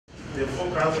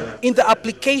In the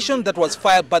application that was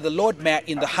filed by the Lord Mayor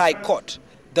in the High Court,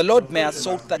 the Lord Mayor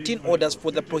sought 13 orders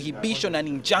for the prohibition and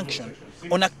injunction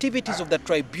on activities of the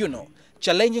tribunal,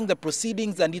 challenging the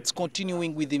proceedings and its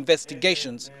continuing with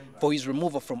investigations for his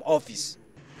removal from office.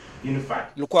 In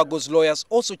fact, Lukwago's lawyers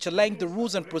also challenged the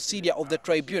rules and procedure of the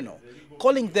tribunal,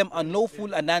 calling them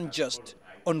unlawful and unjust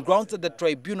on grounds that the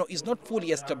tribunal is not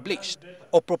fully established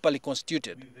or properly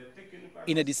constituted.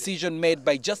 In a decision made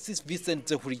by Justice Vincent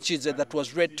Zehurichize that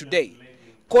was read today,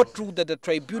 court ruled that the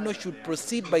tribunal should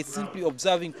proceed by simply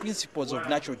observing principles of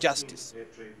natural justice.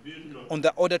 On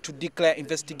the order to declare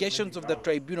investigations of the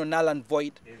tribunal null and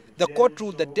void, the court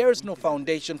ruled that there is no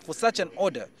foundation for such an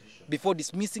order before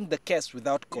dismissing the case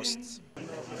without costs.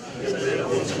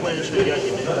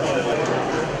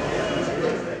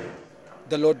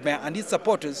 The Lord Mayor and his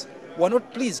supporters were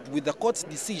not pleased with the court's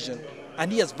decision,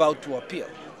 and he has vowed to appeal.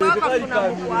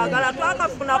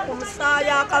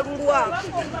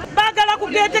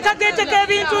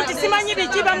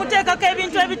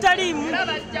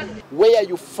 Where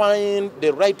you find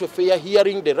the right to fair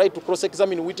hearing, the right to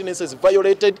cross-examine witnesses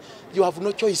violated, you have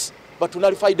no choice but to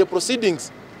nullify the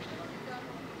proceedings.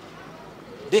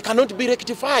 They cannot be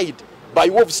rectified by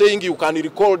way of saying you can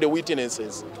recall the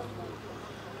witnesses.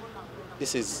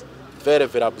 This is very,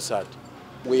 very absurd.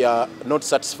 We are not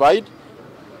satisfied.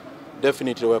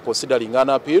 Definitely we are considering an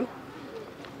appeal.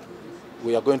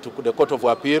 We are going to the Court of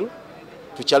Appeal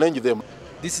to challenge them.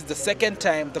 This is the second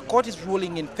time the court is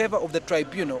ruling in favor of the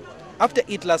tribunal after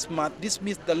it last month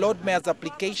dismissed the Lord Mayor's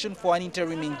application for an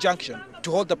interim injunction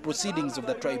to hold the proceedings of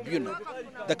the tribunal.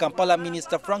 The Kampala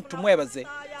Minister Frank Tumwebaze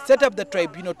set up the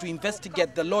tribunal to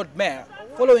investigate the Lord Mayor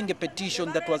following a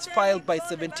petition that was filed by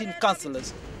 17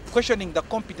 councillors questioning the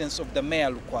competence of the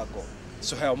Mayor Lukwago.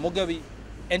 Sohail Mugabi,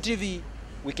 NTV,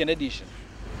 Weekend Edition.